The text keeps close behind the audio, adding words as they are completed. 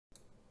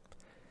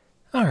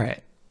All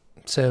right,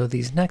 so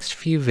these next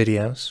few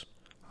videos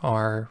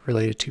are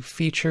related to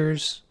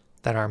features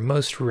that are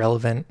most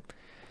relevant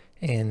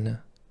in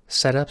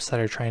setups that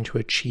are trying to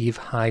achieve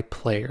high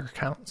player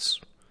counts.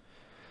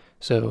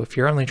 So if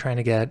you're only trying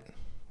to get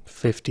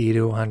 50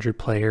 to 100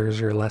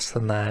 players or less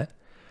than that,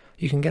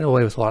 you can get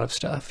away with a lot of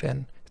stuff,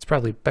 and it's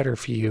probably better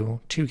for you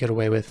to get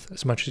away with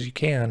as much as you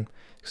can,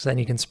 because then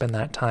you can spend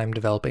that time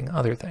developing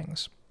other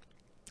things.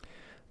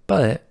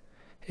 But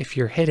if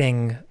you're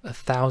hitting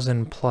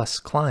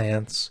 1,000+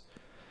 clients,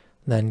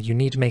 then you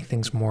need to make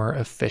things more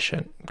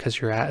efficient,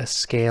 because you're at a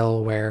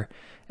scale where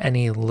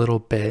any little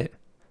bit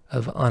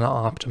of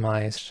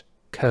unoptimized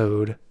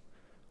code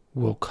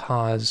will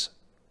cause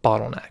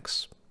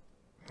bottlenecks,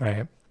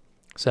 right?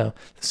 So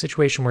the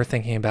situation we're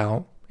thinking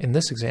about in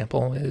this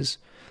example is,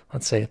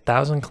 let's say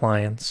 1,000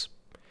 clients,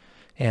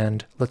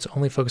 and let's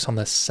only focus on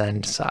the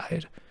send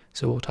side.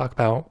 So we'll talk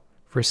about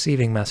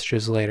receiving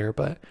messages later,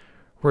 but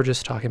we're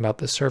just talking about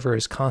the server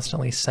is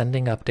constantly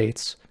sending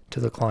updates to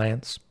the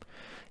clients.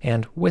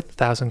 And with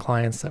 1,000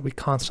 clients that we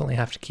constantly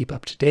have to keep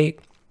up to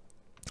date,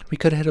 we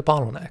could hit a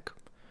bottleneck,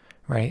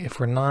 right? If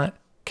we're not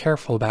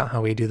careful about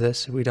how we do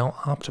this, if we don't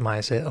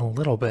optimize it a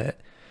little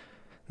bit,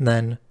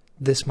 then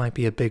this might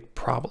be a big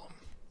problem.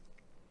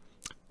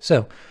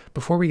 So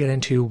before we get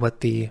into what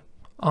the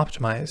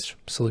optimized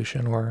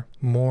solution or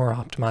more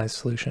optimized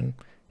solution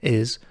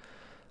is,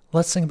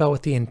 let's think about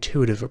what the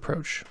intuitive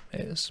approach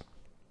is.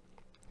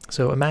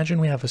 So imagine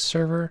we have a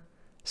server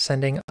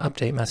sending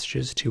update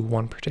messages to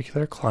one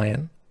particular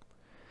client,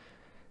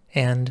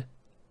 and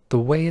the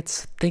way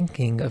it's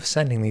thinking of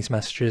sending these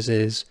messages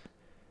is,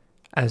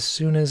 as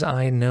soon as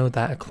I know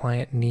that a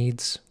client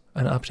needs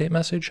an update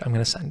message, I'm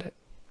going to send it,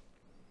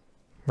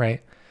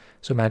 right?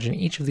 So imagine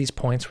each of these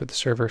points where the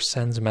server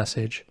sends a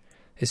message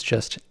is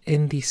just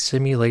in the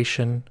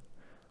simulation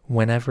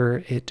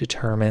whenever it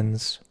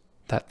determines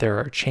that there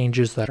are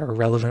changes that are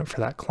relevant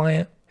for that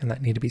client and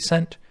that need to be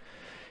sent.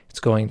 It's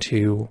going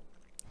to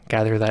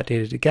gather that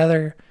data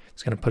together,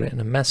 it's going to put it in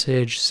a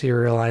message,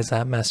 serialize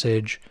that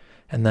message,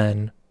 and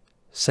then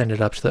send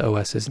it up to the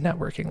OS's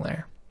networking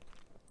layer.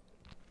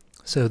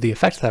 So the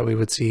effect that we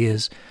would see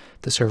is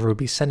the server would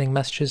be sending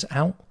messages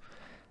out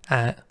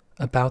at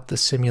about the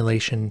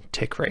simulation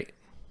tick rate,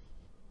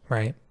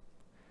 right?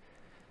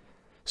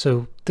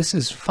 So this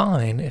is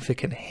fine if it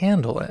can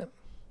handle it,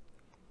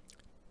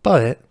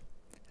 but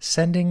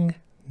sending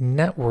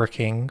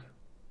networking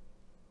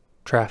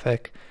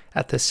traffic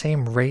at the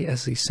same rate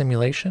as the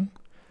simulation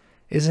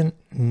isn't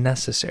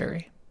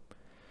necessary.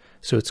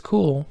 So it's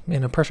cool,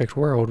 in a perfect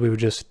world we would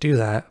just do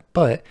that,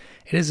 but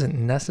it isn't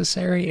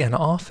necessary, and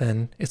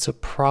often it's a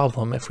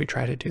problem if we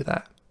try to do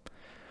that.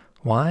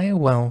 Why?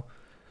 Well,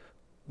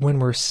 when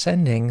we're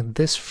sending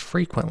this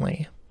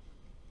frequently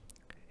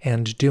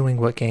and doing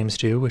what games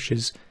do, which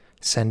is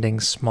sending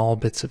small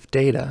bits of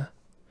data,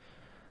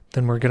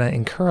 then we're going to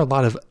incur a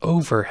lot of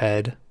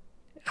overhead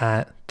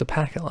at the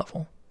packet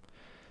level.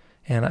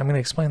 And I'm going to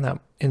explain that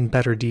in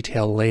better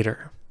detail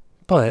later.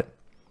 But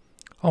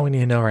all we need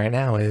to know right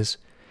now is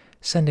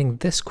sending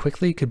this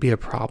quickly could be a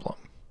problem.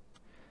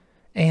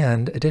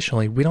 And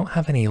additionally, we don't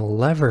have any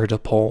lever to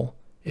pull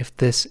if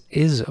this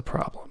is a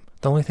problem.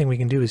 The only thing we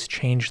can do is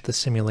change the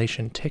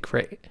simulation tick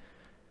rate.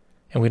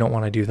 And we don't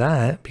want to do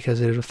that because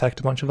it would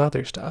affect a bunch of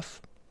other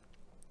stuff.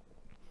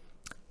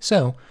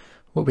 So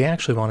what we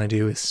actually want to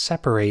do is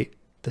separate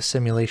the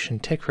simulation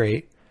tick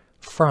rate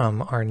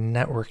from our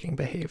networking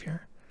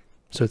behavior.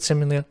 So it's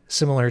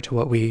similar to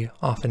what we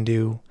often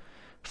do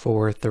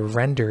for the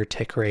render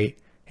tick rate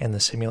and the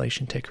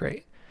simulation tick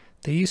rate.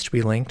 They used to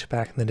be linked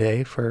back in the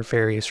day for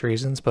various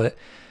reasons, but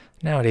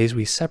nowadays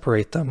we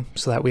separate them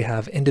so that we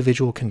have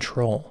individual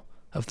control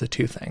of the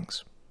two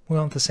things. We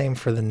want the same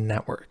for the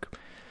network.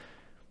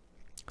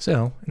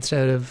 So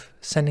instead of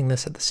sending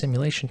this at the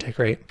simulation tick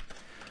rate,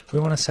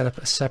 we want to set up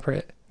a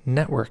separate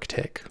network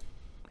tick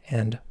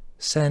and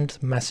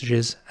send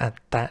messages at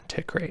that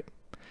tick rate.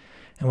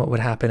 And what would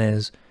happen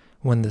is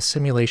when the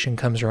simulation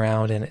comes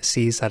around and it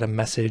sees that a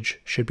message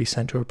should be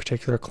sent to a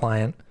particular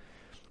client,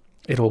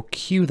 it'll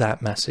queue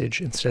that message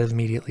instead of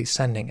immediately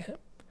sending it.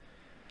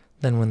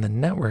 Then when the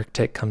network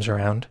tick comes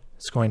around,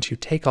 it's going to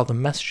take all the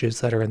messages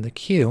that are in the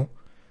queue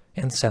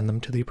and send them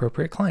to the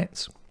appropriate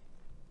clients.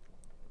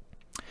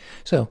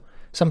 So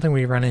something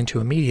we run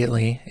into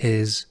immediately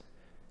is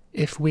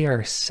if we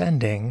are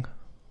sending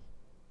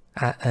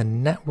at a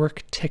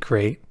network tick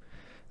rate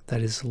that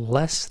is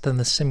less than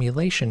the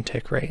simulation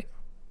tick rate,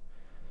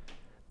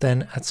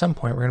 then at some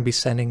point we're going to be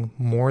sending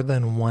more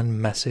than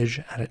one message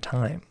at a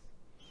time.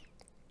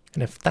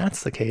 And if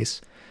that's the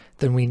case,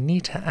 then we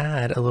need to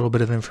add a little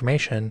bit of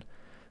information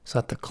so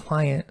that the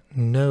client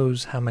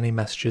knows how many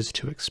messages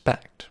to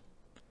expect.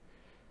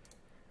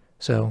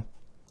 So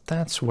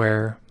that's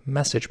where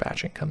message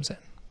batching comes in.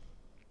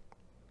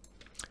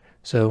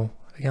 So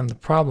again, the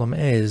problem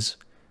is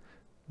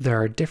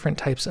there are different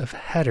types of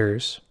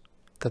headers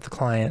that the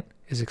client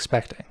is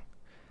expecting.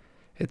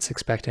 It's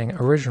expecting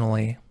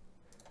originally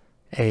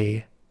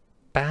a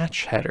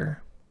batch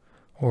header,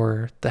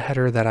 or the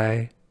header that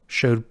I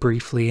showed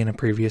briefly in a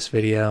previous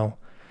video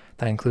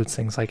That includes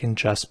things like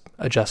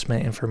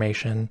adjustment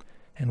information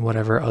and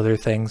whatever other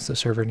things the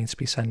server needs to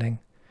be sending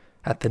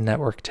at the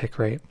network tick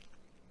rate.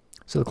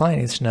 So the client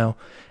needs to know,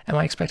 am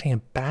I expecting a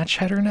batch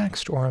header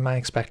next, or am I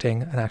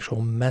expecting an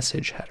actual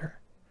message header?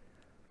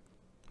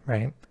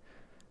 Right?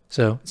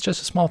 So it's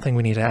just a small thing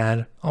we need to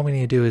add. All we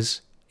need to do is,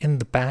 in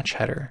the batch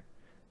header,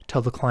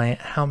 tell the client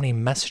how many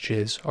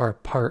messages are a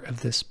part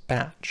of this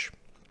batch.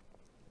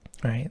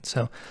 All right,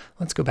 so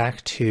let's go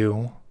back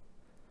to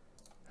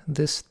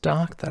this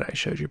doc that I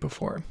showed you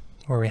before,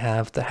 where we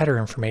have the header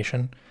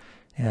information,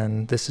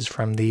 and this is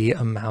from the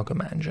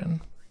amalgam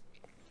engine.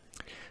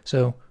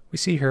 So we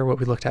see here what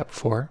we looked at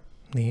before,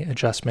 the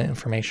adjustment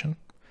information.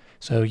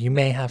 So you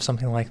may have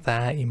something like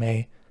that. You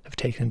may have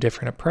taken a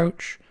different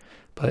approach,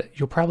 but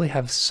you'll probably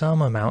have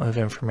some amount of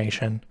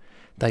information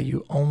that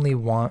you only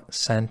want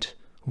sent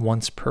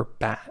once per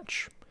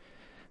batch.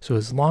 So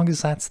as long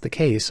as that's the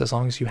case, as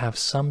long as you have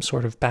some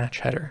sort of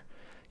batch header,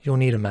 you'll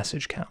need a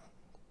message count.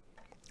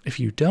 If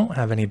you don't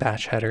have any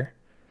batch header,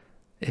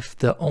 if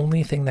the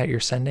only thing that you're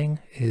sending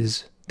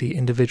is the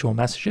individual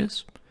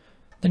messages,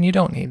 then you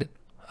don't need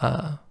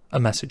a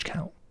message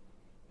count,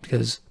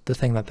 because the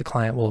thing that the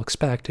client will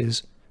expect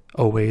is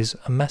always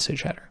a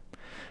message header.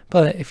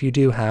 But if you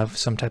do have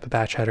some type of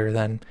batch header,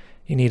 then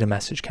you need a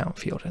message count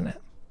field in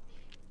it.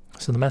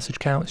 So the message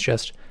count is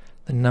just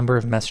the number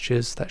of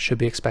messages that should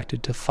be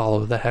expected to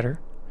follow the header.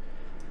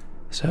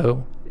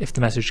 So if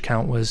the message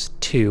count was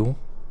 2,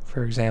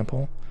 for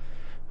example,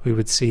 we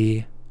would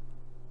see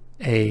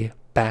a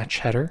batch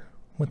header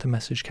with a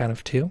message count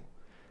of 2,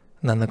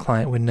 and then the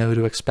client would know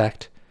to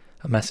expect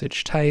a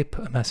message type,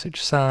 a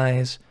message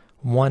size,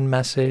 one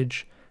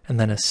message, and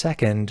then a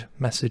second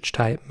message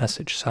type,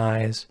 message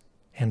size,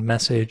 and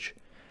message,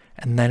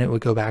 and then it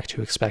would go back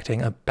to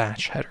expecting a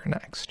batch header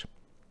next.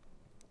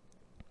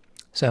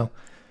 So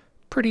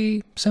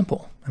pretty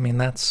simple. I mean,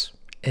 that's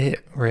it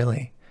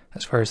really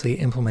as far as the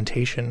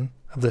implementation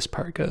of this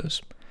part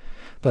goes.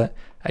 But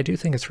I do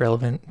think it's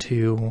relevant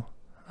to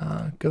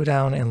go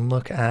down and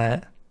look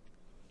at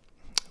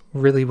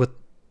really what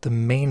the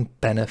main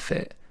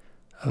benefit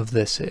of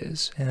this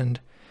is. And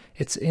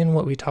it's in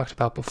what we talked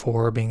about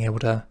before, being able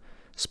to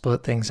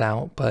split things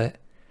out, but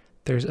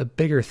there's a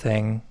bigger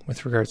thing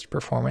with regards to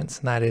performance,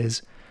 and that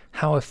is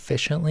how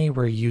efficiently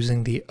we're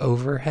using the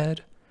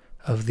overhead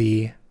of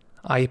the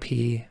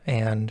IP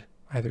and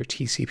either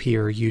TCP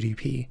or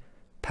UDP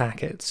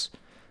packets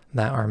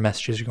that our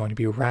messages are going to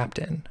be wrapped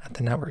in at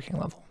the networking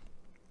level.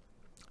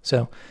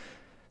 So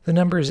the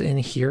numbers in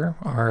here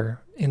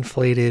are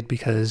inflated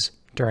because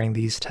during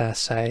these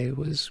tests I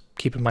was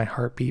keeping my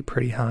heartbeat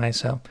pretty high,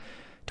 so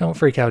don't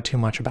freak out too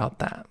much about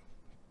that.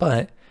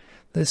 But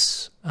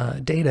this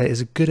data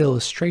is a good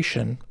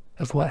illustration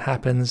of what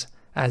happens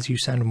as you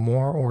send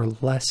more or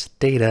less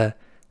data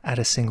at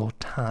a single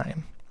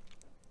time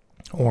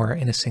or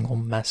in a single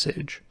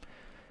message.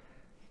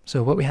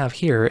 So what we have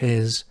here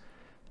is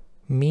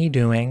me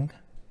doing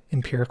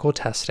empirical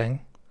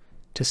testing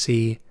to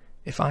see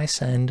if I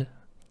send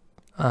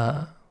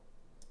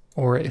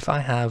or if I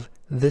have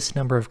this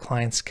number of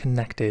clients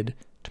connected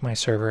to my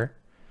server,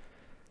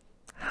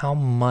 how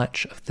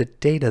much of the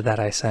data that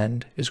I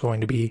send is going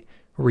to be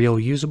real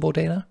usable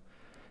data,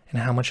 and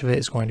how much of it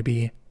is going to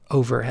be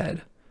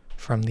overhead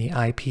from the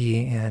IP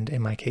and,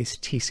 in my case,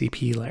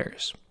 TCP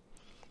layers.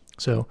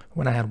 So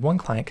when I had one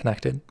client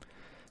connected,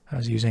 I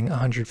was using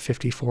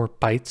 154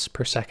 bytes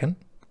per second,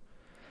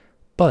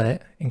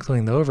 but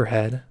including the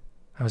overhead,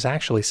 I was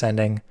actually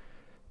sending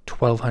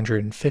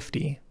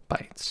 1250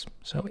 bytes,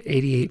 so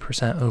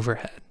 88%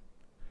 overhead.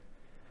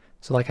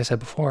 So like I said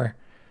before,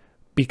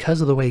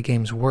 because of the way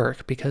games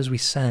work, because we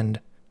send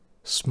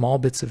small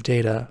bits of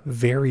data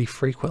very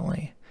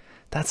frequently,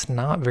 that's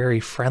not very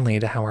friendly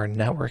to how our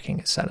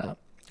networking is set up.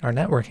 Our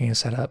networking is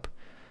set up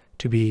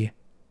to be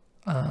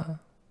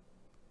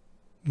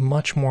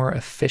much more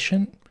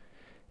efficient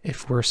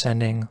if we're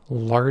sending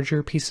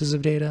larger pieces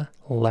of data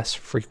less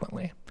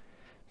frequently,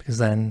 because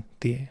then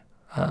the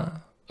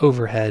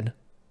overhead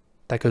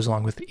that goes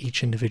along with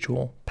each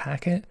individual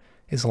packet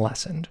is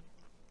lessened.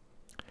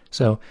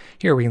 So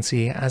here we can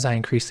see as I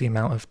increase the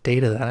amount of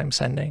data that I'm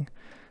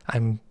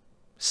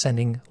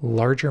sending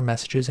larger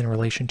messages in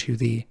relation to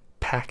the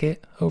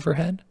packet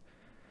overhead.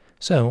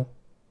 So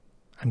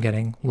I'm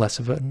getting less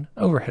of an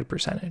overhead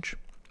percentage.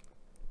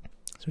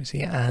 So we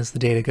see as the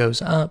data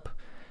goes up,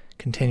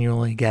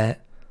 continually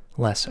get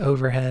less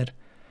overhead,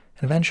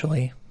 and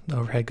eventually the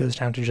overhead goes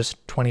down to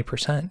just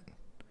 20%.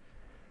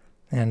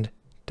 And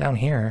down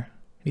here,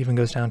 it even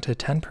goes down to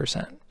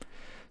 10%.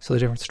 So the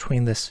difference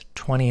between this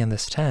 20 and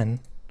this 10,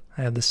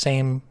 I have the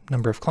same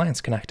number of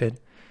clients connected,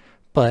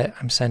 but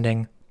I'm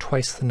sending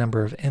twice the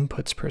number of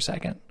inputs per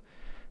second.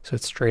 So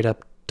it's straight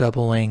up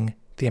doubling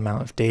the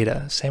amount of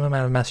data, same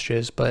amount of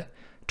messages, but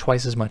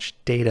twice as much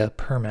data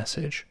per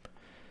message.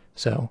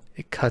 So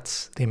it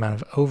cuts the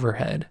amount of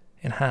overhead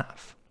in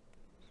half.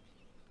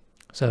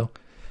 So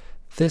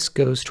this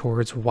goes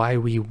towards why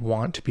we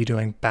want to be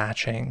doing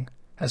batching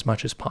as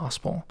much as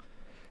possible.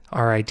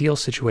 Our ideal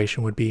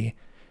situation would be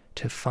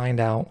to find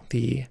out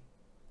the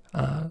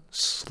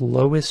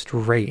slowest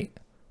rate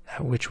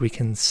at which we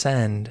can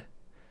send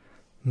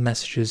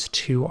messages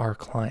to our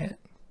client.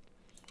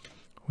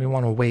 We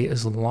want to wait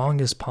as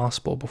long as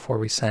possible before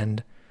we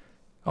send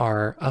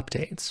our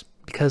updates,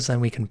 because then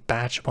we can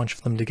batch a bunch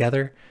of them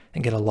together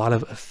and get a lot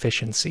of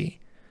efficiency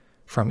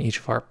from each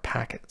of our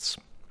packets.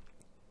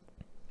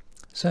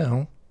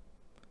 So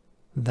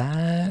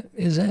that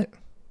is it.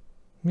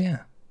 Yeah,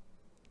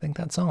 I think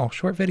that's all.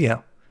 Short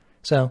video.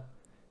 So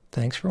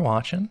thanks for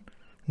watching.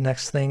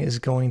 Next thing is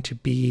going to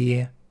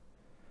be, I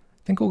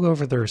think we'll go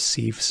over the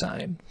receive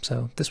side.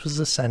 So this was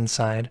the send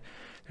side.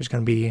 There's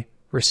going to be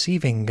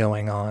receiving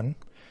going on.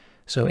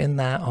 So in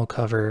that, I'll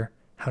cover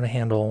how to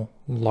handle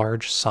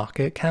large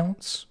socket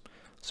counts.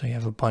 So you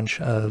have a bunch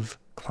of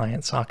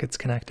client sockets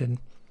connected,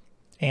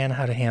 and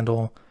how to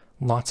handle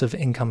lots of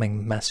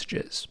incoming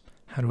messages,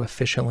 how to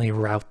efficiently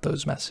route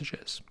those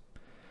messages.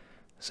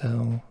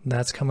 So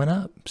that's coming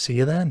up. See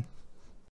you then.